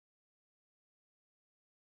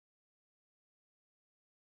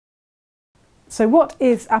So what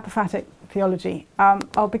is apophatic theology?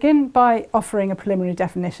 I'll begin by offering a preliminary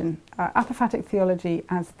definition. Apophatic theology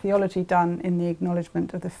as theology done in the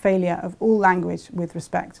acknowledgement of the failure of all language with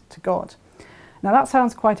respect to God. Now that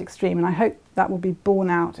sounds quite extreme, and I hope that will be borne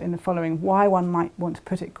out in the following why one might want to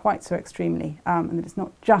put it quite so extremely, and that it's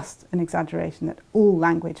not just an exaggeration that all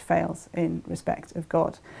language fails in respect of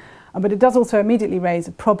God. But it does also immediately raise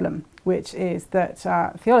a problem, which is that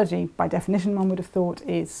theology, by definition, one would have thought,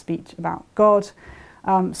 is speech about God.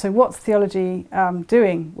 So what's theology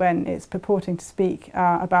doing when it's purporting to speak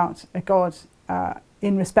about a God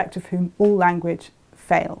in respect of whom all language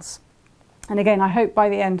fails? And again, I hope by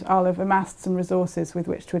the end I'll have amassed some resources with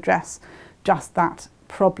which to address just that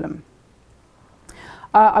problem.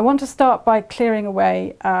 I want to start by clearing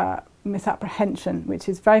away misapprehension, which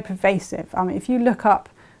is very pervasive. If you look up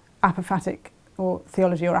apophatic or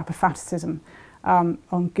theology or apophaticism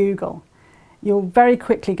on Google, you'll very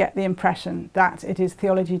quickly get the impression that it is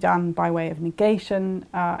theology done by way of negation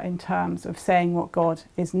in terms of saying what God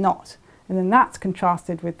is not. And then that's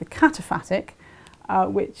contrasted with the cataphatic,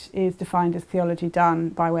 which is defined as theology done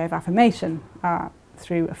by way of affirmation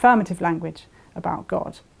through affirmative language about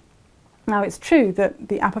God. Now it's true that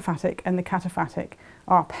the apophatic and the cataphatic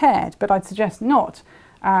are paired, but I'd suggest not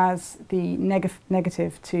as the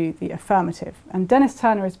negative to the affirmative. And Dennis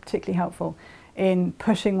Turner is particularly helpful in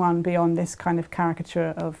pushing one beyond this kind of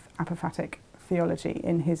caricature of apophatic theology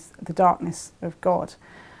in his The Darkness of God.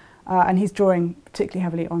 And he's drawing particularly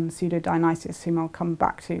heavily on Pseudo-Dionysius, whom I'll come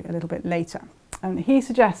back to a little bit later. And he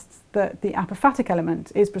suggests that the apophatic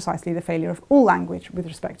element is precisely the failure of all language with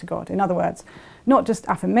respect to God. In other words, not just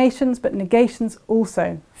affirmations, but negations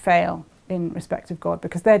also fail in respect of God,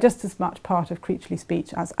 because they're just as much part of creaturely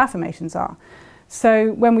speech as affirmations are.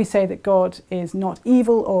 So when we say that God is not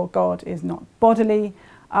evil or God is not bodily,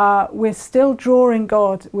 we're still drawing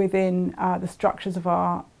God within the structures of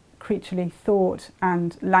our creaturely thought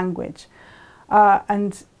and language.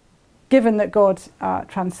 And given that God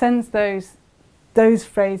transcends those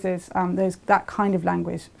phrases, that kind of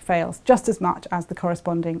language fails just as much as the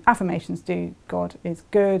corresponding affirmations do. God is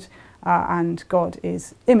good and God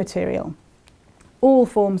is immaterial. All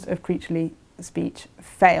forms of creaturely speech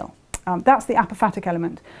fail. That's the apophatic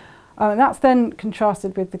element. That's then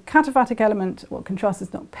contrasted with the cataphatic element. Well, contrast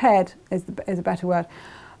is not paired, is a better word,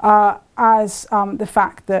 as the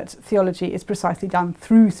fact that theology is precisely done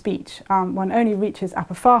through speech. One only reaches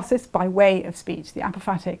apophasis by way of speech. The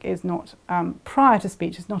apophatic is not prior to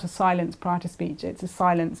speech, it's not a silence prior to speech, it's a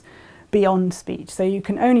silence beyond speech. So you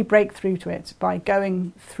can only break through to it by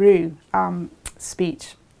going through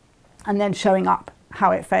speech and then showing up how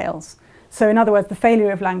it fails. So in other words, the failure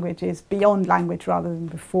of language is beyond language rather than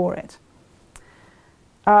before it.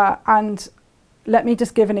 And let me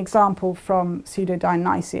just give an example from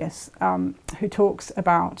Pseudo-Dionysius, who talks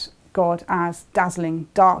about God as dazzling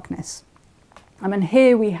darkness. And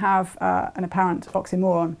here we have an apparent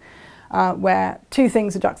oxymoron, where two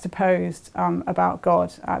things are juxtaposed about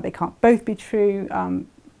God. They can't both be true.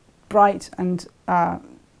 Bright and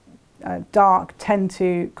dark tend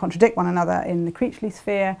to contradict one another in the creaturely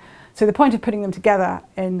sphere. So the point of putting them together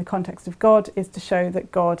in the context of God is to show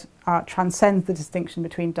that God transcends the distinction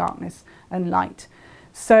between darkness and light.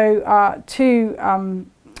 So two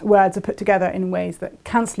words are put together in ways that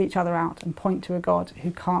cancel each other out and point to a God who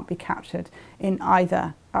can't be captured in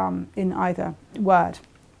either word.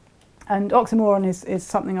 And oxymoron is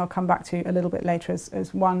something I'll come back to a little bit later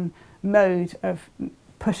as one mode of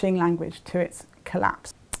pushing language to its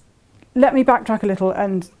collapse. Let me backtrack a little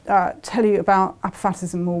and tell you about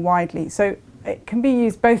apophaticism more widely. So it can be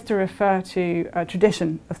used both to refer to a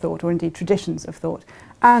tradition of thought, or indeed traditions of thought,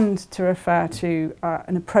 and to refer to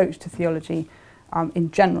an approach to theology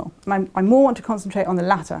in general. And I more want to concentrate on the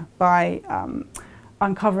latter by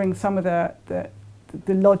uncovering some of the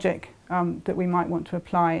logic that we might want to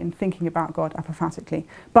apply in thinking about God apophatically.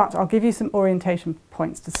 But I'll give you some orientation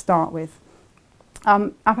points to start with.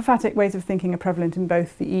 Apophatic ways of thinking are prevalent in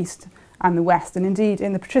both the East and the West, and indeed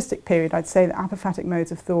in the patristic period I'd say that apophatic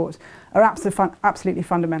modes of thought are absolutely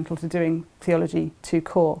fundamental to doing theology to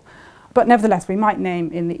core. But nevertheless, we might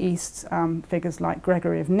name in the East figures like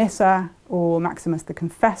Gregory of Nyssa or Maximus the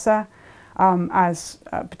Confessor as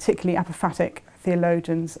particularly apophatic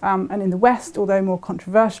theologians. And in the West, although more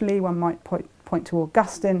controversially, one might point to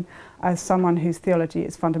Augustine as someone whose theology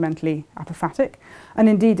is fundamentally apophatic. And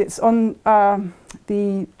indeed, it's on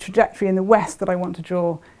the trajectory in the West that I want to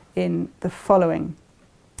draw in the following.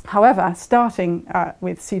 However, starting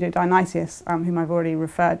with Pseudo-Dionysius, whom I've already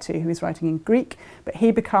referred to, who is writing in Greek, but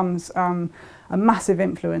he becomes a massive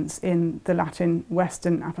influence in the Latin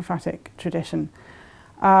Western apophatic tradition.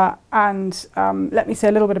 Let me say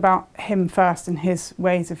a little bit about him first and his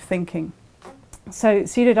ways of thinking. So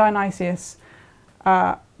Pseudo-Dionysius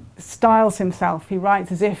styles himself, he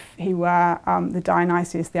writes as if he were the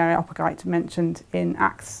Dionysius the Areopagite mentioned in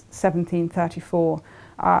Acts 17:34,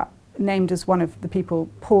 named as one of the people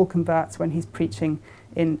Paul converts when he's preaching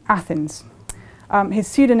in Athens. His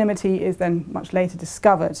pseudonymity is then much later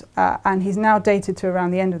discovered, and he's now dated to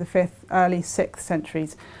around the end of the 5th, early 6th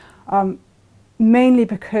centuries, mainly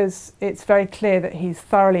because it's very clear that he's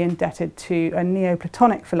thoroughly indebted to a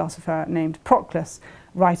Neoplatonic philosopher named Proclus,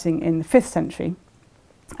 writing in the 5th century.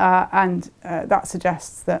 That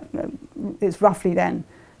suggests that it's roughly then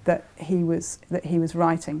that he was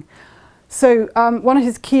writing. So one of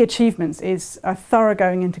his key achievements is a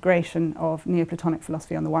thoroughgoing integration of Neoplatonic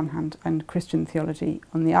philosophy on the one hand and Christian theology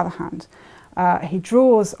on the other hand. He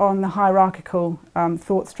draws on the hierarchical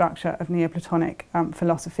thought structure of Neoplatonic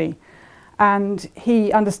philosophy, and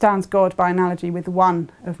he understands God by analogy with one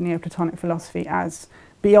of Neoplatonic philosophy as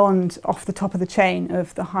beyond, off the top of the chain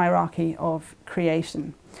of the hierarchy of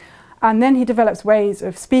creation. And then he develops ways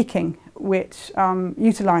of speaking which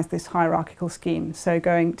utilise this hierarchical scheme, so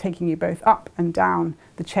taking you both up and down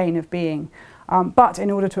the chain of being, but in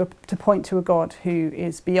order to point to a God who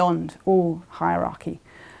is beyond all hierarchy.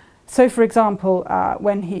 So for example,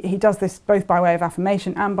 when he does this both by way of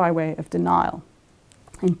affirmation and by way of denial,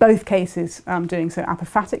 in both cases doing so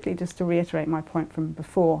apophatically, just to reiterate my point from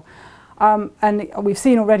before. And we've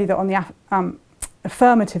seen already that on the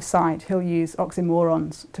affirmative side, he'll use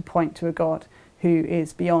oxymorons to point to a God who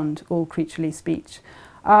is beyond all creaturely speech.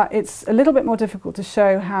 It's a little bit more difficult to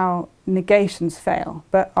show how negations fail,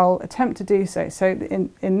 but I'll attempt to do so. So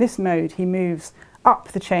in this mode, he moves up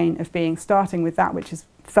the chain of being, starting with that which is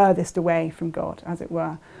furthest away from God, as it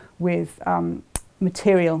were, with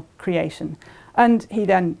material creation. And he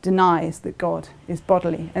then denies that God is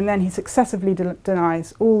bodily. And then he successively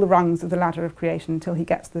denies all the rungs of the ladder of creation until he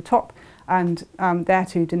gets to the top, and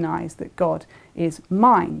thereto denies that God is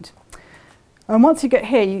mind. And once you get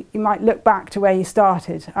here, you might look back to where you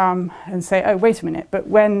started and say, oh, wait a minute, but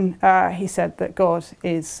when he said that God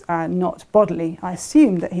is not bodily, I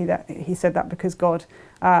assumed that he said that because God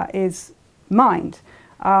is mind.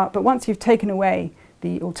 But once you've taken away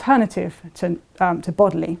the alternative to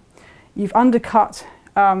bodily, you've undercut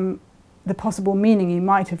the possible meaning you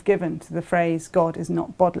might have given to the phrase God is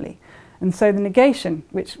not bodily. And so the negation,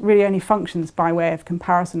 which really only functions by way of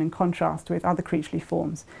comparison and contrast with other creaturely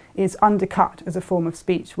forms, is undercut as a form of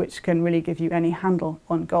speech which can really give you any handle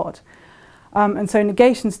on God. And so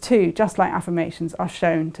negations too, just like affirmations, are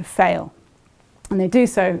shown to fail. And they do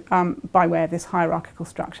so by way of this hierarchical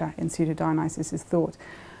structure in Pseudo-Dionysius' thought.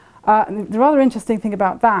 The rather interesting thing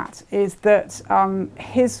about that is that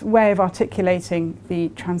his way of articulating the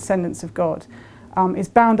transcendence of God is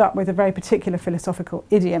bound up with a very particular philosophical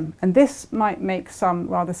idiom, and this might make some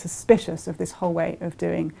rather suspicious of this whole way of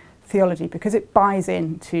doing theology, because it buys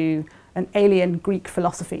into an alien Greek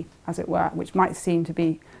philosophy, as it were, which might seem to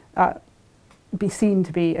be seen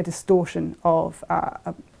to be a distortion of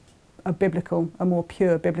a more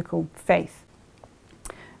pure biblical faith.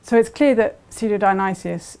 So it's clear that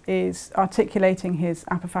Pseudo-Dionysius is articulating his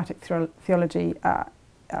apophatic theology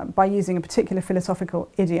by using a particular philosophical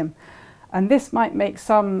idiom. And this might make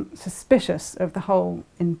some suspicious of the whole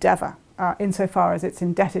endeavour, insofar as it's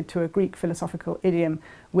indebted to a Greek philosophical idiom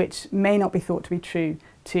which may not be thought to be true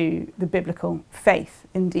to the biblical faith.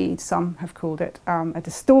 Indeed, some have called it a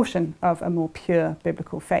distortion of a more pure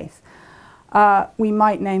biblical faith. We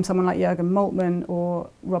might name someone like Jürgen Moltmann or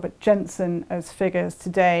Robert Jensen as figures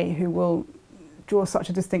today who will draw such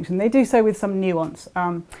a distinction. They do so with some nuance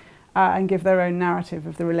and give their own narrative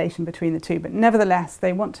of the relation between the two. But nevertheless,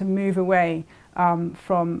 they want to move away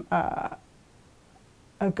from a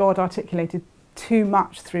God articulated too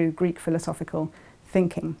much through Greek philosophical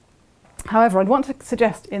thinking. However, I'd want to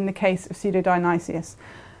suggest in the case of Pseudo-Dionysius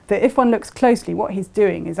that if one looks closely, what he's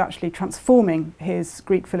doing is actually transforming his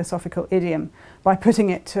Greek philosophical idiom by putting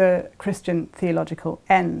it to Christian theological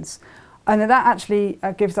ends. And that actually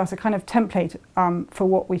gives us a kind of template for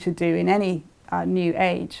what we should do in any new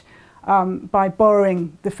age, by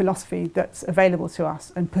borrowing the philosophy that's available to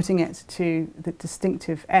us and putting it to the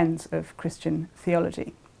distinctive ends of Christian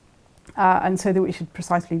theology. And so that we should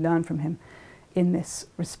precisely learn from him in this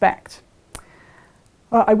respect.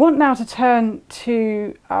 I want now to turn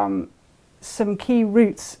to some key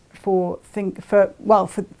roots for the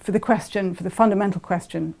fundamental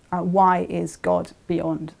question, why is God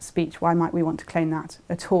beyond speech? Why might we want to claim that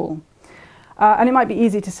at all? And it might be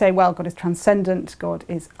easy to say, well, God is transcendent, God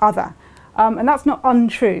is other. And that's not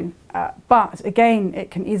untrue, but again, it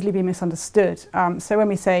can easily be misunderstood. So when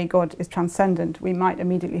we say God is transcendent, we might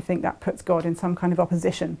immediately think that puts God in some kind of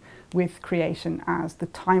opposition with creation as the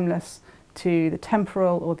timeless to the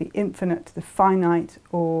temporal, or the infinite to the finite,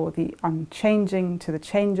 or the unchanging to the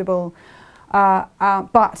changeable.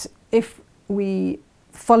 But if we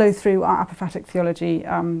follow through our apophatic theology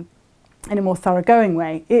in a more thoroughgoing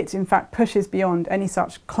way, it in fact pushes beyond any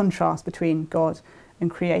such contrast between God and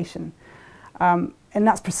creation. And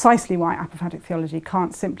that's precisely why apophatic theology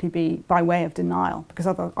can't simply be by way of denial, because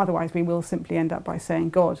otherwise we will simply end up by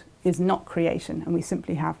saying God is not creation, and we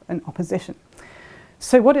simply have an opposition.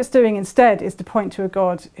 So what it's doing instead is to point to a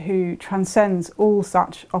God who transcends all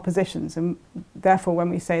such oppositions, and therefore when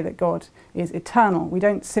we say that God is eternal, we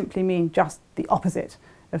don't simply mean just the opposite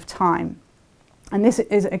of time. And this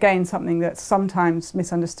is again something that's sometimes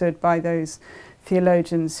misunderstood by those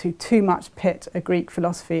theologians who too much pit a Greek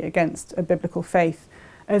philosophy against a biblical faith,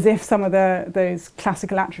 as if some of those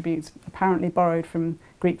classical attributes apparently borrowed from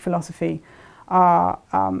Greek philosophy are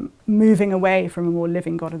moving away from a more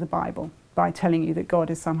living God of the Bible by telling you that God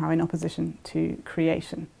is somehow in opposition to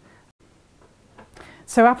creation.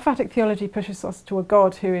 So apophatic theology pushes us to a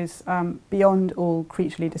God who is beyond all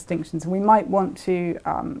creaturely distinctions. And we might want to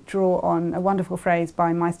draw on a wonderful phrase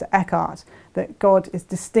by Meister Eckhart, that God is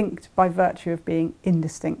distinct by virtue of being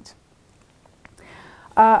indistinct.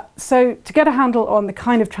 So to get a handle on the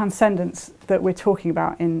kind of transcendence that we're talking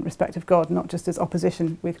about in respect of God, not just as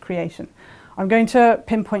opposition with creation, I'm going to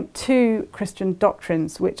pinpoint two Christian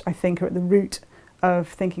doctrines which I think are at the root of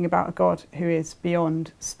thinking about a God who is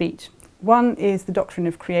beyond speech. One is the doctrine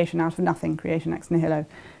of creation out of nothing, creation ex nihilo.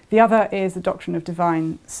 The other is the doctrine of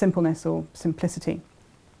divine simpleness or simplicity.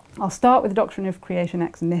 I'll start with the doctrine of creation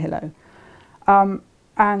ex nihilo.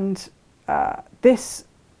 This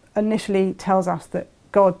initially tells us that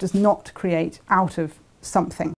God does not create out of something.